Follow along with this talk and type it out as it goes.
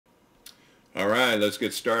Alright, let's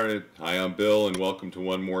get started. Hi, I'm Bill and welcome to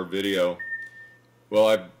one more video. Well,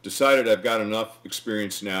 I've decided I've got enough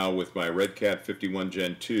experience now with my RedCat 51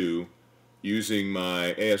 Gen 2 using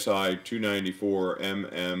my ASI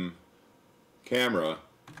 294mm camera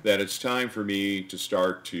that it's time for me to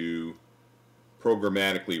start to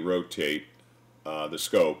programmatically rotate the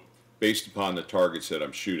scope based upon the targets that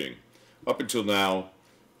I'm shooting. Up until now,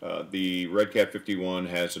 the RedCat 51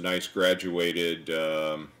 has a nice graduated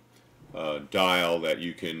dial that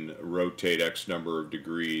you can rotate X number of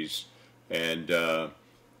degrees, and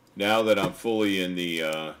now that I'm fully in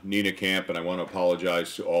the Nina camp, and I want to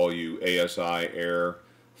apologize to all you ASI Air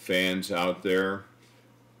fans out there,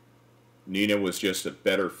 Nina was just a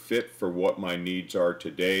better fit for what my needs are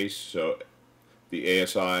today. So the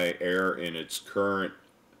ASI Air in its current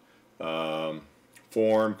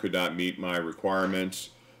form could not meet my requirements.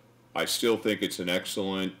 I still think it's an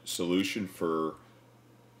excellent solution for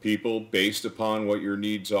people based upon what your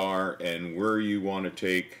needs are and where you want to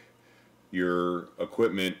take your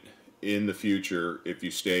equipment in the future if you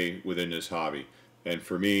stay within this hobby. And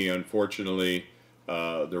for me, unfortunately,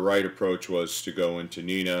 the right approach was to go into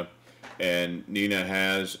Nina, and Nina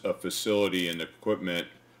has a facility and equipment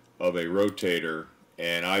of a rotator,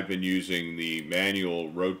 and I've been using the manual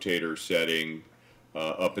rotator setting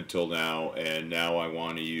up until now, and now I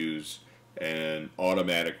want to use an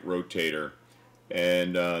automatic rotator.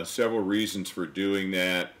 And several reasons for doing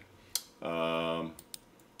that.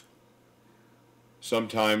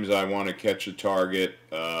 Sometimes I want to catch a target.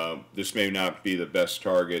 This may not be the best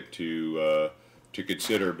target to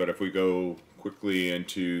consider, but if we go quickly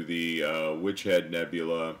into the Witch Head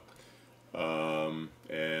Nebula, and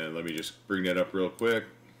let me just bring that up real quick.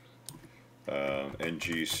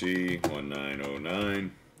 NGC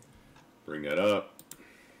 1909. Bring that up.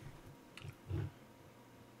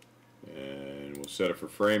 And we'll set it for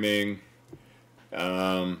framing.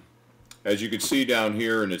 As you can see down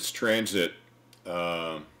here in its transit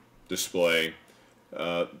display,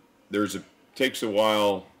 takes a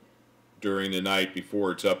while during the night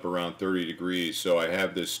before it's up around 30 degrees. So I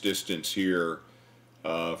have this distance here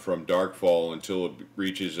from darkfall until it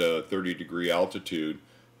reaches a 30-degree altitude,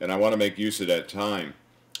 and I want to make use of that time.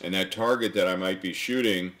 And that target that I might be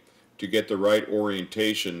shooting, to get the right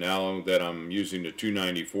orientation, now that I'm using the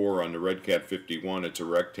 294 on the RedCat 51, it's a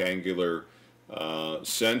rectangular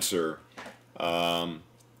sensor. I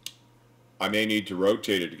may need to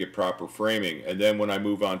rotate it to get proper framing, and then when I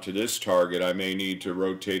move on to this target, I may need to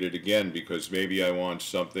rotate it again because maybe I want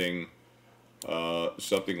something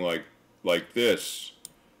like this,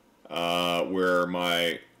 where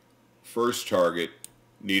my first target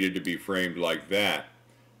needed to be framed like that.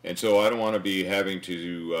 And so I don't want to be having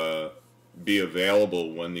to be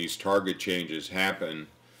available when these target changes happen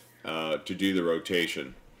to do the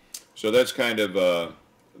rotation. So that's kind of the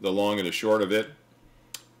long and the short of it.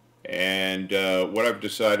 And what I've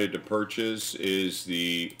decided to purchase is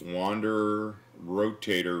the Wanderer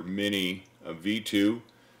Rotator Mini V2.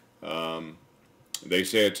 They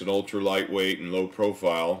say it's an ultra lightweight and low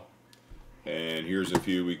profile. And here's a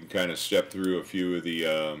few. We can kind of step through a few of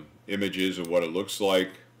the images of what it looks like.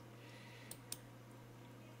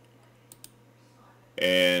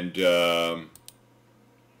 And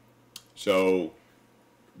so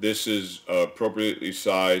this is appropriately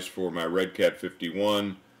sized for my RedCat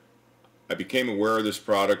 51. I became aware of this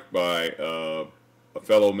product by a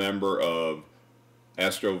fellow member of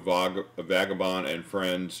Astro Vagabond and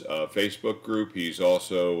Friends Facebook group. He's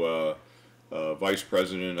also Vice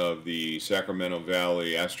President of the Sacramento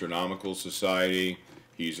Valley Astronomical Society.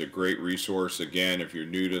 He's a great resource, again, if you're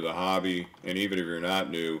new to the hobby, and even if you're not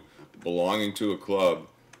new, belonging to a club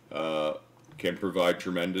can provide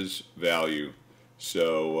tremendous value.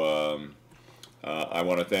 So I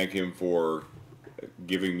want to thank him for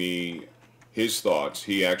giving me his thoughts.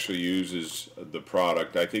 He actually uses the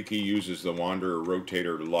product. I think he uses the Wanderer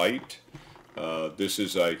Rotator Lite. This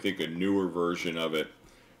is, I think, a newer version of it.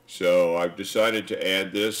 So I've decided to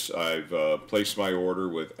add this. I've placed my order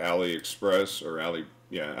with AliExpress, or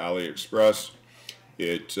AliExpress.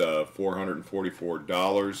 It's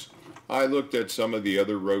 $444. I looked at some of the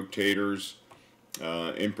other rotators,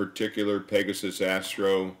 in particular Pegasus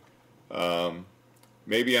Astro.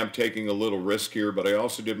 Maybe I'm taking a little risk here, but I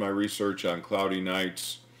also did my research on cloudy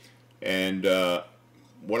nights, and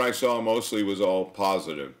what I saw mostly was all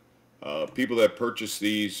positive. People that purchased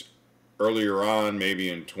these earlier on, maybe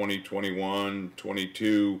in 2021,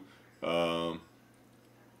 22,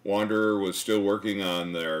 Wanderer was still working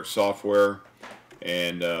on their software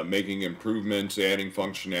and making improvements, adding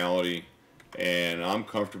functionality, and I'm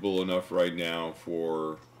comfortable enough right now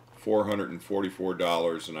for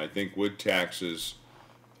 $444, and I think with taxes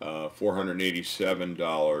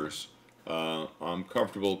 $487. I'm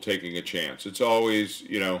comfortable taking a chance. It's always,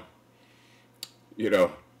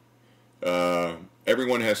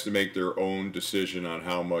 everyone has to make their own decision on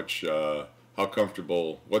how much, how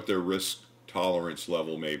comfortable, what their risk tolerance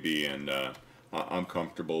level may be, and I'm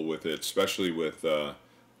comfortable with it, especially with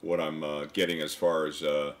what I'm getting as far as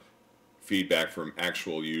feedback from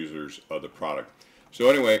actual users of the product. So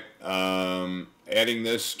anyway, adding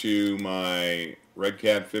this to my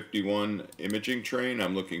RedCat 51 imaging train,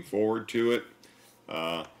 I'm looking forward to it.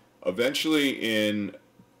 Eventually in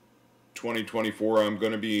 2024, I'm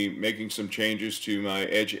going to be making some changes to my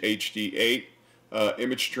Edge HD8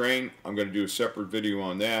 image train. I'm going to do a separate video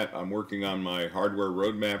on that. I'm working on my hardware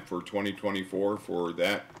roadmap for 2024 for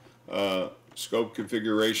that scope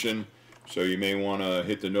configuration. So you may want to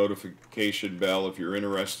hit the notification bell if you're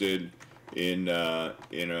interested in a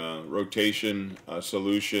rotation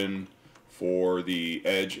solution for the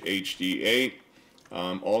Edge HD8.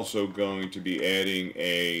 I'm also going to be adding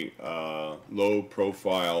a low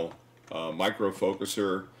profile micro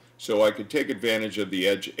focuser so I could take advantage of the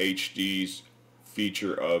Edge HD's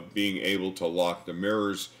feature of being able to lock the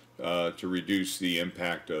mirrors to reduce the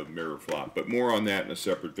impact of mirror flop. But more on that in a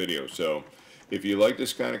separate video. So if you like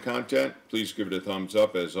this kind of content, please give it a thumbs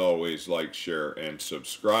up. As always, like, share, and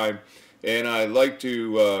subscribe. And I like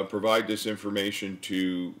to provide this information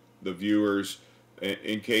to the viewers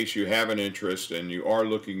in case you have an interest and you are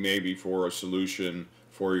looking maybe for a solution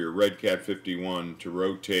for your RedCat 51 to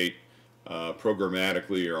rotate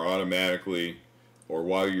programmatically or automatically or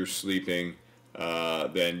while you're sleeping.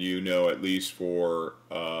 Then at least for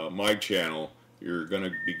my channel, you're going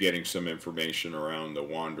to be getting some information around the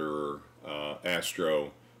Wanderer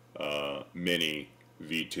Astro Mini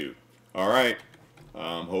V2. Alright,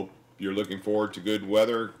 hope you're looking forward to good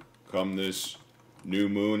weather come this new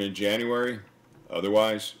moon in January.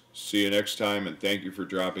 Otherwise, see you next time, and thank you for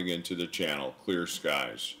dropping into the channel. Clear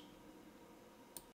skies.